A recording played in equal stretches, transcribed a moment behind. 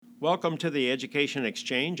Welcome to the Education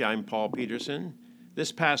Exchange. I'm Paul Peterson.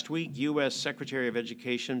 This past week, U.S. Secretary of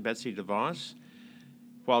Education Betsy DeVos,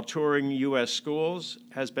 while touring U.S. schools,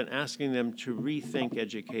 has been asking them to rethink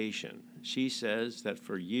education. She says that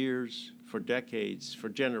for years, for decades, for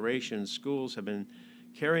generations, schools have been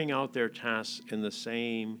carrying out their tasks in the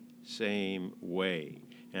same way,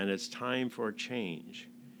 and it's time for a change.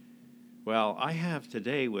 Well, I have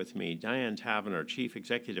today with me Diane Tavenner, Chief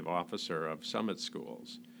Executive Officer of Summit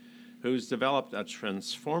Schools, who's developed a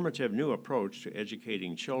transformative new approach to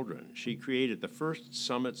educating children. She created the first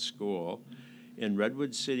Summit School in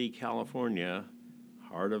Redwood City, California,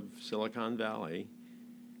 heart of Silicon Valley,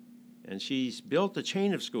 and she's built a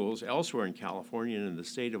chain of schools elsewhere in California and in the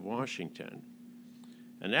state of Washington.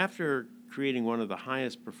 And after creating one of the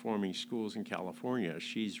highest performing schools in California,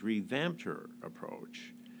 she's revamped her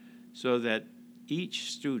approach so that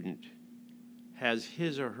each student has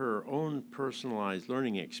his or her own personalized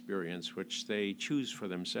learning experience, which they choose for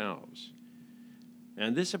themselves.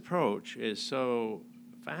 And this approach is so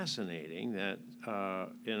fascinating that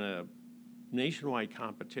in a nationwide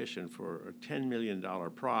competition for a $10 million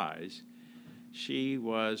prize, she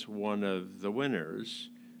was one of the winners.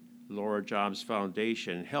 Laura Jobs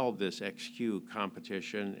Foundation held this XQ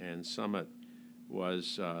competition, and Summit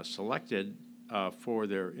was selected for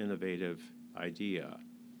their innovative idea.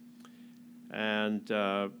 And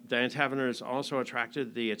Diane Tavenner has also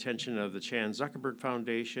attracted the attention of the Chan Zuckerberg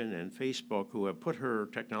Foundation and Facebook, who have put her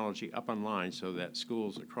technology up online so that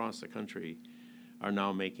schools across the country are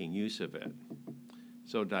now making use of it.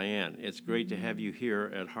 So Diane, it's great to have you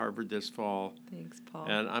here at Harvard this fall. Thanks, Paul.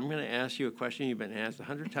 And I'm going to ask you a question you've been asked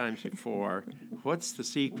 100 times before. What's the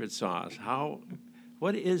secret sauce?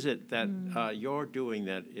 What is it that you're doing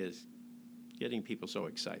that is getting people so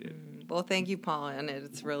excited? Well, thank you, Paul, and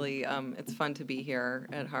it's really it's fun to be here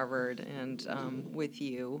at Harvard and with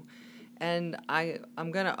you. And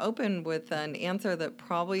I'm going to open with an answer that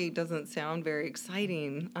probably doesn't sound very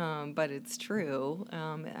exciting, but it's true.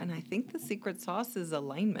 And I think the secret sauce is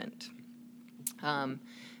alignment. And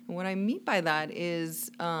what I mean by that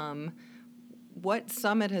is what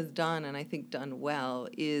Summit has done, and I think done well,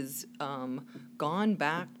 is gone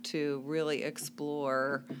back to really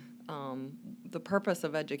explore the purpose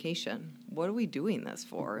of education. What are we doing this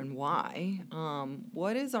for and why?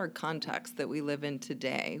 What is our context that we live in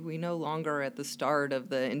today? We no longer at the start of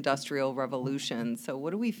the Industrial Revolution. So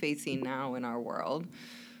what are we facing now in our world?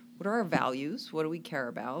 What are our values? What do we care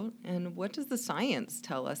about? And what does the science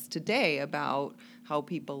tell us today about how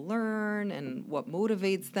people learn and what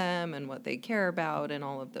motivates them and what they care about and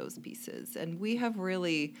all of those pieces? And we have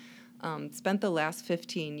really spent the last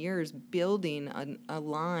 15 years building an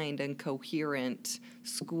aligned and coherent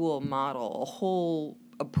school model, a whole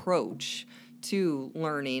approach to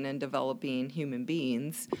learning and developing human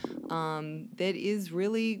beings that is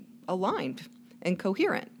really aligned and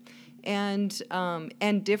coherent and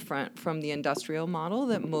different from the industrial model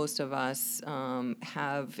that most of us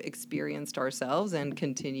have experienced ourselves and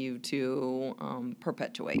continue to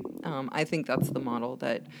perpetuate. I think that's the model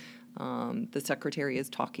that the Secretary is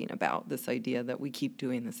talking about, this idea that we keep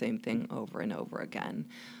doing the same thing over and over again.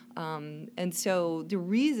 And so the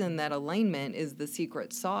reason that alignment is the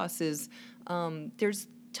secret sauce is there's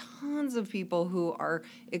tons of people who are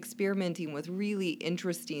experimenting with really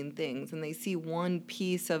interesting things, and they see one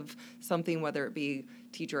piece of something, whether it be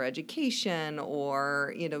teacher education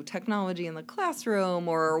or, technology in the classroom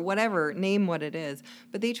or whatever, name what it is,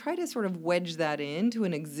 but they try to sort of wedge that into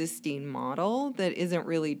an existing model that isn't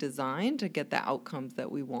really designed to get the outcomes that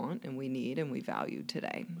we want and we need and we value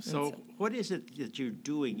today. So what is it that you're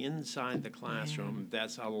doing inside the classroom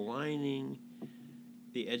that's aligning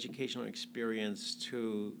the educational experience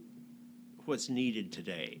to what's needed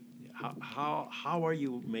today? How are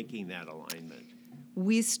you making that alignment?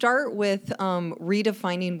 We start with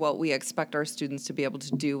redefining what we expect our students to be able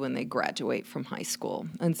to do when they graduate from high school.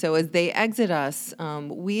 And so as they exit us,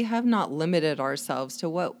 we have not limited ourselves to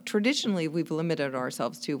what traditionally we've limited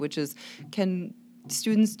ourselves to, which is, can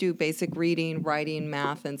students do basic reading, writing,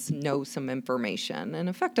 math, and know some information? And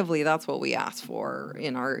effectively, that's what we ask for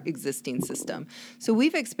in our existing system. So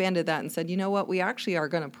we've expanded that and said, you know what, we actually are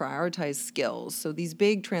going to prioritize skills. So these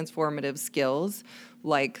big transformative skills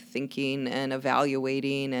like thinking and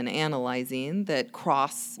evaluating and analyzing that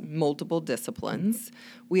cross multiple disciplines,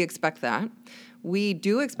 we expect that. We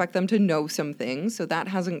do expect them to know some things, so that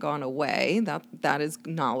hasn't gone away. That is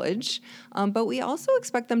knowledge. But we also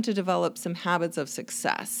expect them to develop some habits of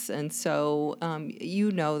success. And so,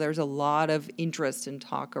 there's a lot of interest and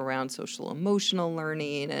talk around social emotional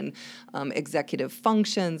learning and executive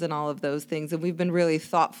functions and all of those things. And we've been really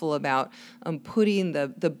thoughtful about putting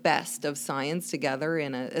the best of science together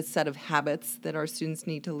in a set of habits that our students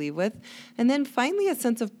need to leave with. And then finally, a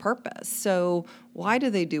sense of purpose. So why do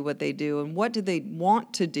they do what they do, and what do they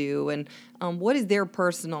want to do, and what is their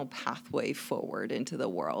personal pathway forward into the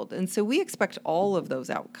world? And so we expect all of those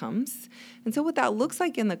outcomes. And so what that looks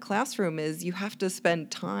like in the classroom is you have to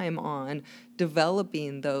spend time on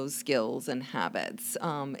developing those skills and habits.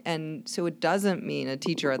 And so it doesn't mean a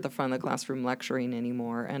teacher at the front of the classroom lecturing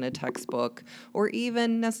anymore and a textbook, or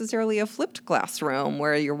even necessarily a flipped classroom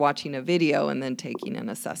where you're watching a video and then taking an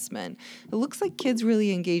assessment. It looks like kids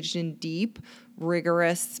really engaged in deep,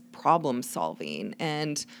 rigorous problem solving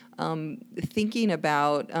and thinking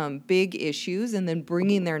about big issues and then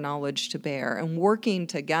bringing their knowledge to bear and working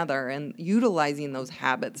together and utilizing those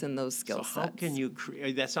habits and those skill sets. So how can you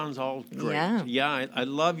create? That sounds all great. Yeah, I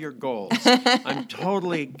love your goals. I'm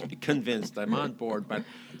totally convinced. I'm on board. But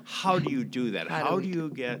how do you do that? How do you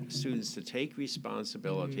get students to take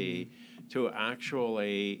responsibility, to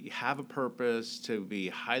actually have a purpose, to be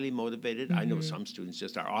highly motivated? I know some students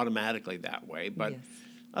just are automatically that way, but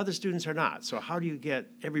other students are not. So how do you get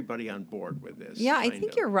everybody on board with this? Yeah, I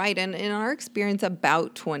think you're right. And in our experience,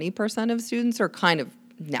 about 20% of students are kind of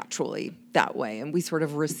naturally that way, and we sort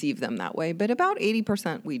of receive them that way, but about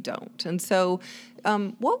 80% we don't. And so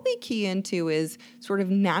what we key into is sort of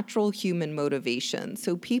natural human motivation.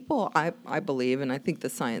 So people, I believe, and I think the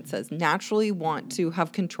science says, naturally want to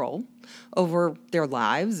have control over their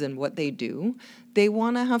lives and what they do. They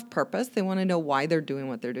want to have purpose. They want to know why they're doing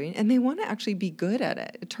what they're doing, and they want to actually be good at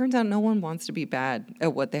it. It turns out no one wants to be bad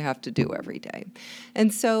at what they have to do every day.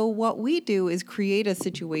 And so what we do is create a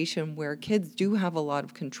situation where kids do have a lot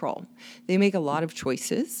of control. They make a lot of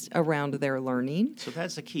choices around their learning. So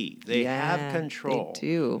that's the key. They have control. They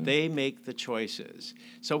do. They make the choices.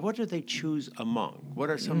 So what do they choose among? What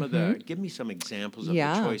are some of the, give me some examples of the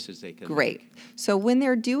choices they can make. So when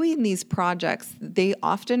they're doing these projects, they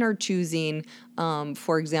often are choosing,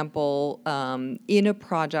 for example, in a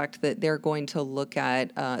project that they're going to look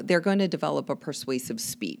at, they're going to develop a persuasive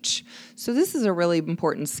speech. So this is a really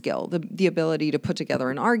important skill, the ability to put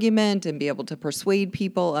together an argument and be able to persuade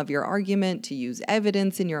people of your argument, to use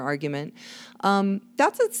evidence in your argument.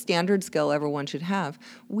 That's a standard skill everyone should have.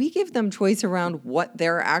 We give them choice around what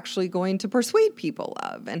they're actually going to persuade people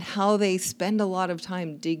of and how they spend a lot of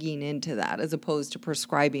time digging into that as opposed to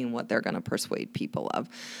prescribing what they're going to persuade people of.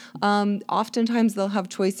 Oftentimes they'll have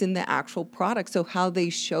choice in the actual product, so how they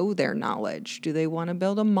show their knowledge. Do they want to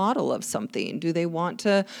build a model of something? Do they want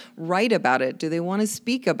to write about it? Do they want to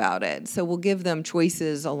speak about it? So we'll give them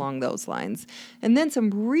choices along those lines. And then some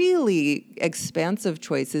really expansive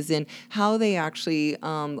choices in how they actually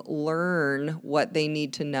learn what they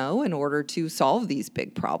need to know in order to solve these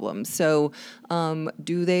big problems. So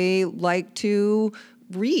do they like to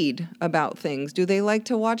read about things? Do they like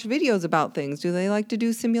to watch videos about things? Do they like to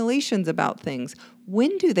do simulations about things?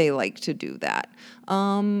 When do they like to do that?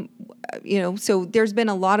 So there's been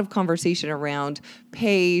a lot of conversation around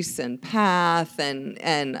pace and path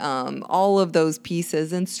and all of those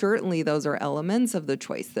pieces, and certainly those are elements of the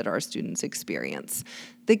choice that our students experience.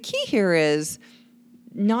 The key here is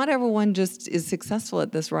not everyone just is successful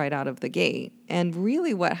at this right out of the gate. And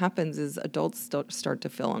really what happens is adults start to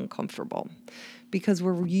feel uncomfortable because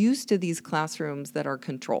we're used to these classrooms that are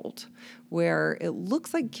controlled, where it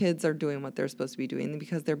looks like kids are doing what they're supposed to be doing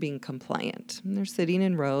because they're being compliant. And they're sitting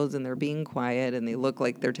in rows and they're being quiet and they look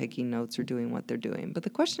like they're taking notes or doing what they're doing. But the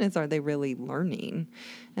question is, are they really learning?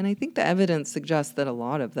 And I think the evidence suggests that a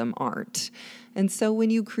lot of them aren't. And so when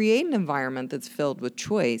you create an environment that's filled with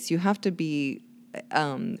choice, you have to be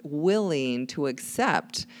willing to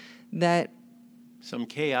accept that some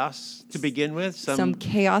chaos to begin with, some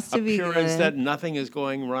chaos to begin appearance with, that nothing is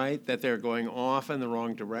going right, that they're going off in the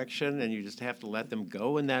wrong direction, and you just have to let them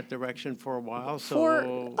go in that direction for a while. For a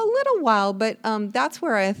little while, but that's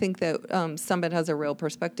where I think that Summit has a real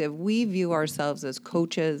perspective. We view ourselves as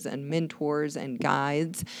coaches and mentors and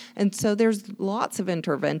guides, and so there's lots of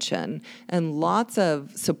intervention and lots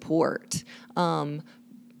of support,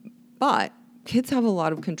 but kids have a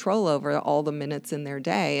lot of control over all the minutes in their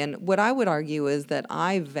day. And what I would argue is that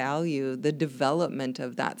I value the development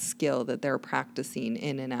of that skill that they're practicing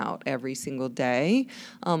in and out every single day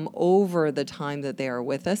over the time that they are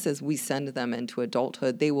with us. As we send them into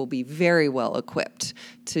adulthood, they will be very well equipped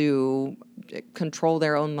to control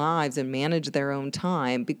their own lives and manage their own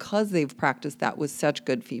time because they've practiced that with such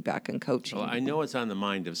good feedback and coaching. Well, I know it's on the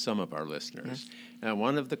mind of some of our listeners. And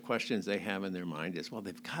one of the questions they have in their mind is, well,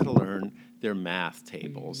 they've got to learn their math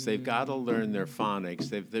tables. They've got to learn their phonics.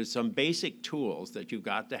 There's some basic tools that you've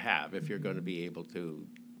got to have if you're going to be able to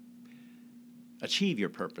achieve your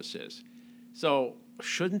purposes. So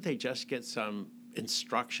shouldn't they just get some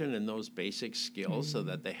instruction in those basic skills so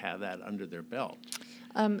that they have that under their belt?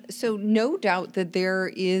 So no doubt that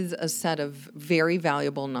there is a set of very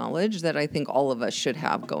valuable knowledge that I think all of us should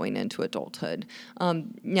have going into adulthood.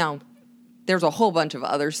 Now, there's a whole bunch of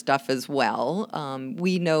other stuff as well.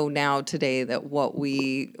 We know now today that what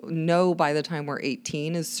we know by the time we're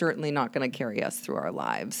 18 is certainly not going to carry us through our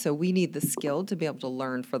lives. So we need the skill to be able to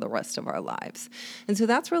learn for the rest of our lives. And so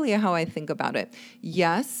that's really how I think about it.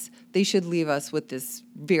 Yes, they should leave us with this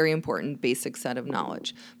very important basic set of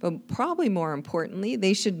knowledge. But probably more importantly,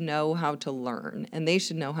 they should know how to learn, and they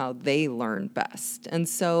should know how they learn best. And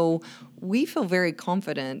so we feel very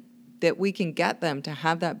confident that we can get them to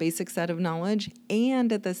have that basic set of knowledge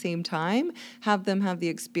and at the same time have them have the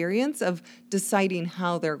experience of deciding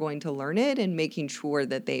how they're going to learn it and making sure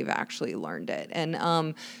that they've actually learned it.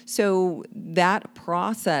 And so that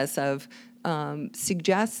process of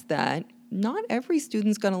suggests that not every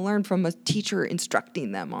student's going to learn from a teacher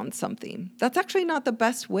instructing them on something. That's actually not the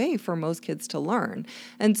best way for most kids to learn.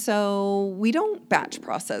 And so we don't batch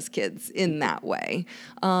process kids in that way.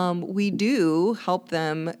 We do help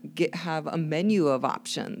them have a menu of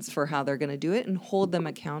options for how they're going to do it and hold them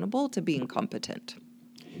accountable to being competent.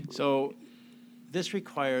 So this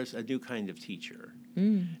requires a new kind of teacher.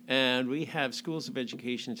 And we have schools of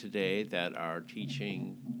education today that are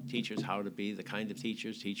teaching teachers how to be the kind of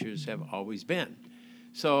teachers have always been.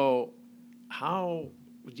 So how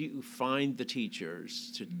do you find the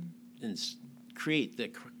teachers to create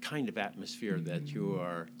the kind of atmosphere that you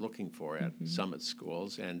are looking for at Summit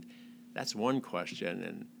schools? And that's one question.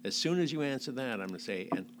 And as soon as you answer that, I'm going to say,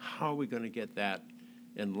 and how are we going to get that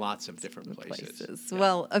in lots of different places? Yeah.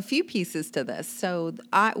 Well, a few pieces to this. So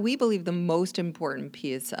we believe the most important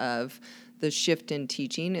piece of the shift in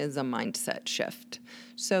teaching is a mindset shift.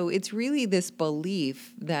 So it's really this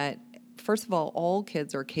belief that, first of all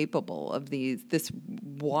kids are capable of this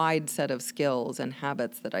wide set of skills and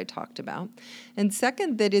habits that I talked about. And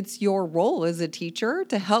second, that it's your role as a teacher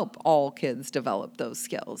to help all kids develop those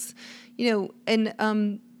skills.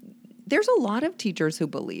 And there's a lot of teachers who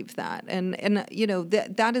believe that. And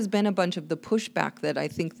that has been a bunch of the pushback that I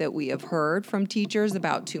think that we have heard from teachers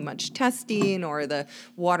about too much testing or the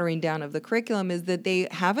watering down of the curriculum, is that they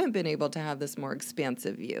haven't been able to have this more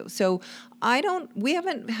expansive view. So we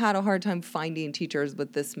haven't had a hard time finding teachers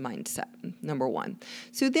with this mindset, number one.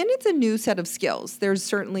 So then it's a new set of skills. There's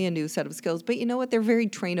certainly a new set of skills, but you know what? They're very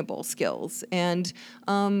trainable skills. And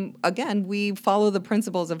again, we follow the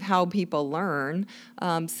principles of how people learn.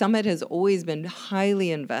 Summit has always been highly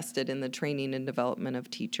invested in the training and development of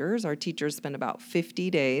teachers. Our teachers spend about 50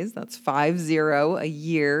 days, that's 50 a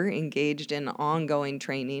year, engaged in ongoing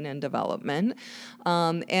training and development.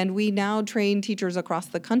 And we now train teachers across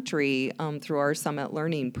the country through our Summit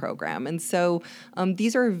Learning program. And so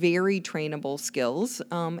these are very trainable skills.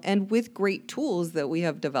 And with great tools that we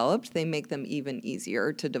have developed, they make them even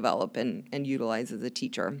easier to develop and utilize as a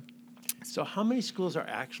teacher. So how many schools are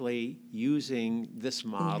actually using this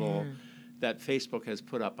model that Facebook has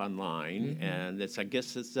put up online? And I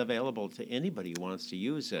guess it's available to anybody who wants to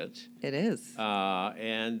use it. It is.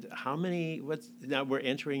 And how many, now we're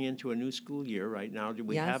entering into a new school year right now. Do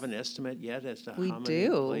we have an estimate yet as to how many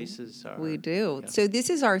places are? We do. Yeah. So this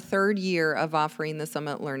is our third year of offering the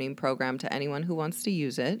Summit Learning program to anyone who wants to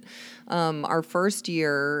use it. Our first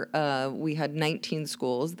year, we had 19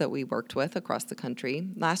 schools that we worked with across the country.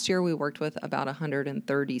 Last year, we worked with about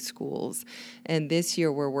 130 schools. And this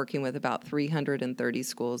year, we're working with about 330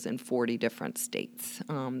 schools in 40 different states.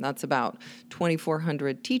 That's about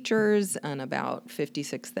 2,400 teachers and about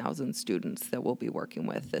 56,000 students that we'll be working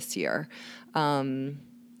with this year.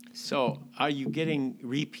 So are you getting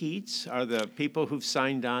repeats? Are the people who've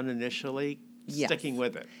signed on initially sticking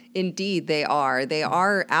with it? Indeed, they are. They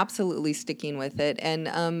are absolutely sticking with it.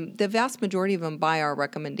 And the vast majority of them, by our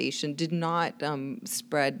recommendation, did not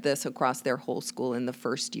spread this across their whole school in the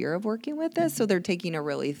first year of working with this. So they're taking a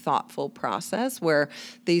really thoughtful process where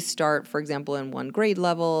they start, for example, in one grade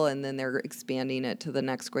level, and then they're expanding it to the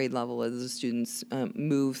next grade level as the students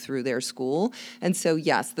move through their school. And so,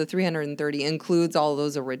 yes, the 330 includes all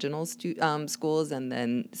those original schools and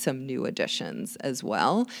then some new additions as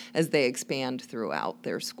well as they expand expand throughout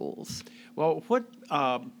their schools. Well, what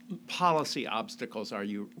policy obstacles are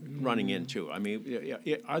you running into? I mean,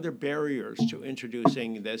 are there barriers to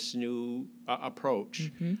introducing this new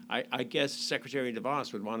approach? I guess Secretary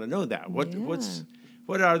DeVos would want to know that.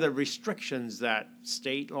 What are the restrictions that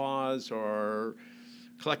state laws or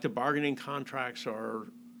collective bargaining contracts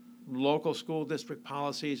or local school district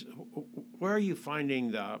policies? Where are you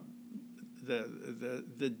finding the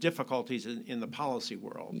difficulties in the policy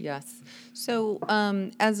world? Yes. So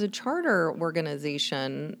as a charter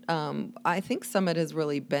organization, I think Summit has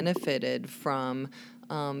really benefited from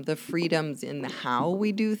the freedoms in how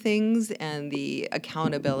we do things and the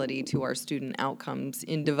accountability to our student outcomes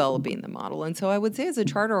in developing the model. And so I would say as a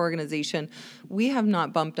charter organization, we have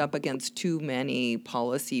not bumped up against too many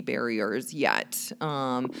policy barriers yet.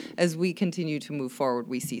 As we continue to move forward,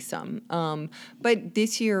 we see some. But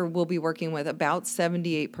this year, we'll be working with about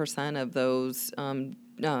 78% of those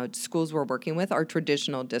schools we're working with are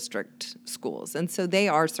traditional district schools. And so they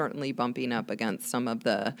are certainly bumping up against some of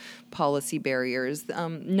the policy barriers.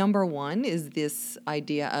 Number one is this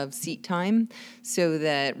idea of seat time, so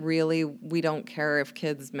that really we don't care if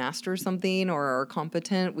kids master something or are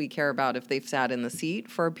competent. We care about if they've sat in the seat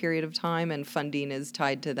for a period of time, and funding is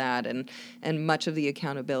tied to that, and much of the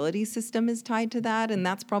accountability system is tied to that. And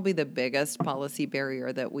that's probably the biggest policy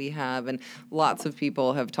barrier that we have. And lots of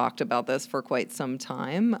people have talked about this for quite some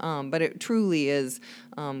time. But it truly is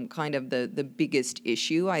kind of the biggest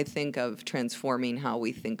issue, I think, of transforming how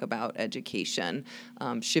we think about education,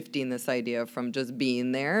 shifting this idea from just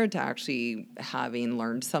being there to actually having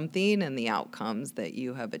learned something and the outcomes that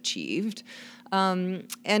you have achieved. And,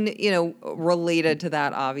 related to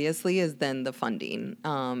that, obviously, is then the funding.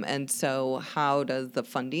 And so how does the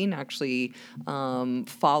funding actually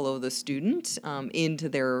follow the student into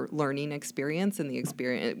their learning experience and the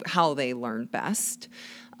experience, how they learn best?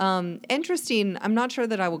 Interesting. I'm not sure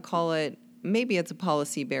that I would call it, maybe it's a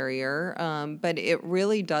policy barrier, but it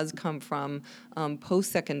really does come from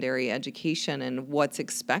post-secondary education and what's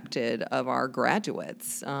expected of our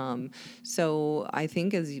graduates. So I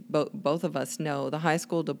think, as both of us know, the high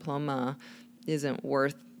school diploma isn't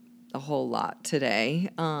worth a whole lot today.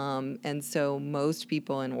 And so most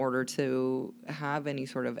people, in order to have any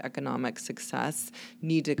sort of economic success,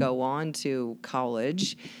 need to go on to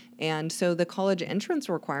college. And so the college entrance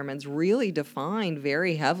requirements really define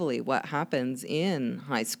very heavily what happens in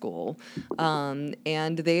high school.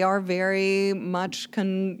 And they are very much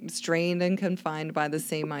constrained and confined by the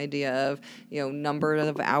same idea of, number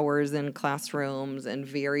of hours in classrooms and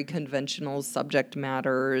very conventional subject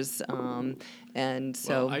matters. And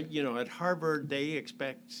so, at Harvard, they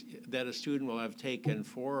expect that a student will have taken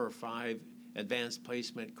 4 or 5 advanced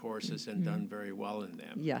placement courses and done very well in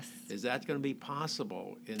them. Yes. Is that going to be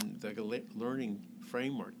possible in the learning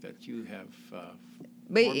framework that you have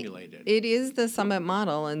formulated? It is the Summit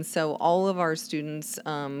model, and so all of our students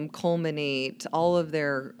culminate, all of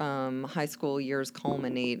their high school years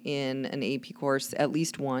culminate in an AP course, at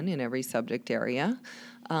least one in every subject area.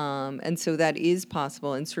 And so that is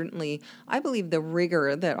possible. And certainly, I believe the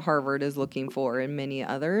rigor that Harvard is looking for and many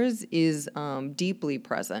others is deeply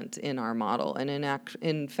present in our model. And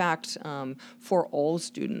in fact, for all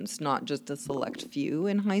students, not just a select few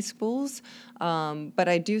in high schools. But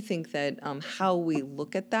I do think that how we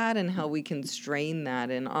look at that and how we constrain that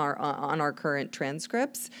on our current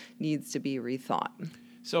transcripts needs to be rethought.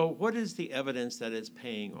 So what is the evidence that it's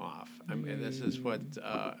paying off? I mean, this is what,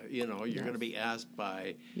 you're going to be asked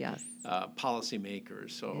by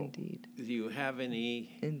policymakers. So Indeed. Do you have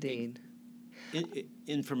any Indeed.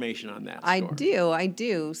 information on that score? I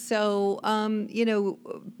do. So,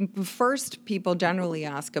 first people generally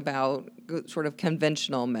ask about sort of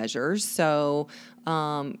conventional measures. So,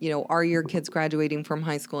 are your kids graduating from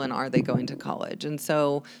high school and are they going to college? And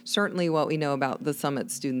so certainly what we know about the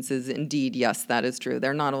Summit students is indeed, yes, that is true.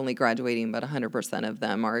 They're not only graduating, but 100% of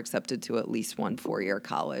them are accepted to at least one 4-year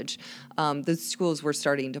college. The schools we're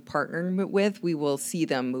starting to partner with, we will see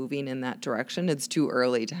them moving in that direction. It's too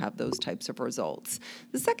early to have those types of results.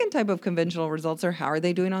 The second type of conventional results are how are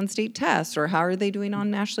they doing on state tests or how are they doing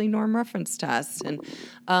on nationally norm reference tests? And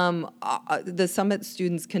the Summit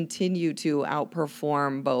students continue to outperform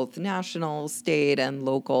both national, state, and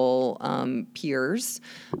local peers.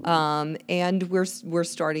 And we're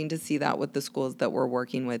starting to see that with the schools that we're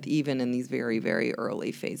working with, even in these very, very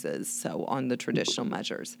early phases, so on the traditional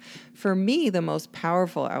measures. For me, the most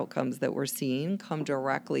powerful outcomes that we're seeing come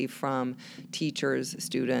directly from teachers,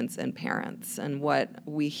 students, and parents. And what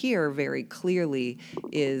we hear very clearly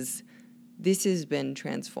is this has been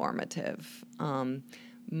transformative.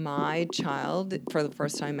 my child, for the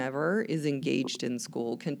first time ever, is engaged in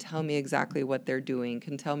school, can tell me exactly what they're doing,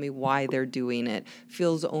 can tell me why they're doing it,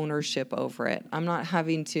 feels ownership over it. I'm not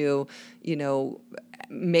having to,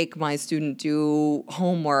 make my student do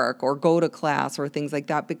homework or go to class or things like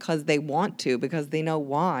that because they want to, because they know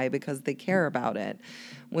why, because they care about it.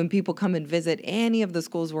 When people come and visit any of the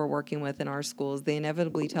schools we're working with in our schools, they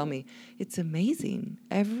inevitably tell me, it's amazing.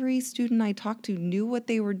 Every student I talked to knew what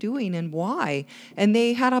they were doing and why. And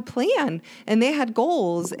they had a plan and they had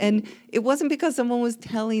goals. And it wasn't because someone was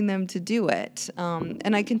telling them to do it.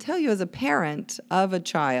 And I can tell you, as a parent of a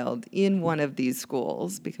child in one of these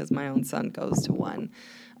schools, because my own son goes to one,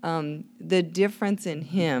 the difference in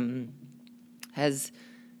him has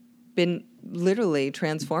been literally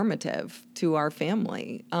transformative to our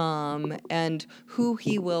family, and who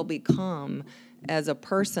he will become as a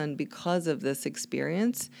person because of this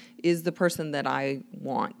experience is the person that I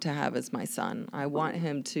want to have as my son. I want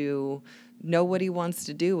him to know what he wants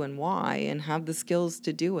to do and why, and have the skills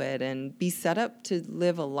to do it, and be set up to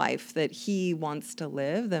live a life that he wants to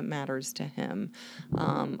live that matters to him.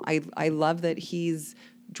 I love that he's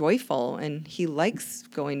joyful and he likes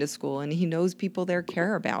going to school and he knows people there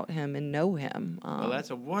care about him and know him. Well, that's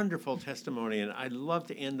a wonderful testimony, and I'd love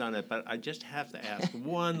to end on it, but I just have to ask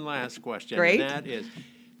one last question. Great. And that is,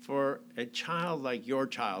 for a child like your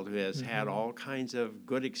child who has had all kinds of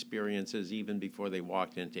good experiences even before they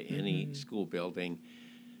walked into any school building,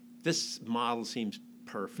 this model seems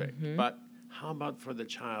perfect. But how about for the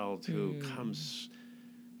child who comes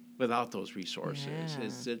without those resources? Yeah.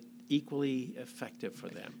 Is it equally effective for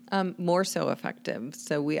them? More so effective.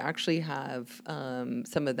 So we actually have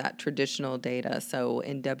some of that traditional data. So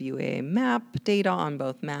in WA MAP, data on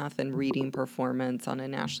both math and reading performance on a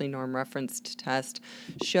nationally norm referenced test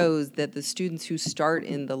shows that the students who start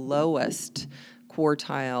in the lowest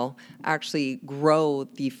quartile actually grow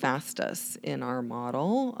the fastest in our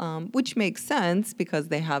model, which makes sense because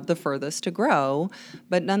they have the furthest to grow.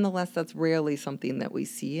 But nonetheless, that's rarely something that we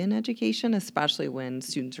see in education, especially when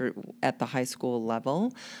students are at the high school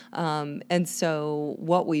level. And so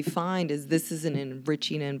what we find is this is an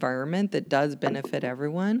enriching environment that does benefit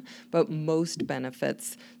everyone, but most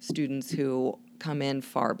benefits students who come in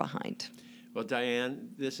far behind. Well, Diane,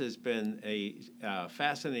 this has been a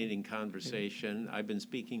fascinating conversation. I've been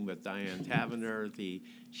speaking with Diane Tavenner, the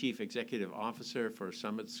Chief Executive Officer for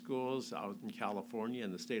Summit Schools out in California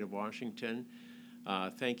and the state of Washington.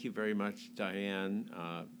 Thank you very much, Diane.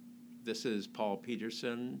 This is Paul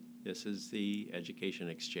Peterson. This is the Education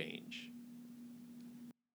Exchange.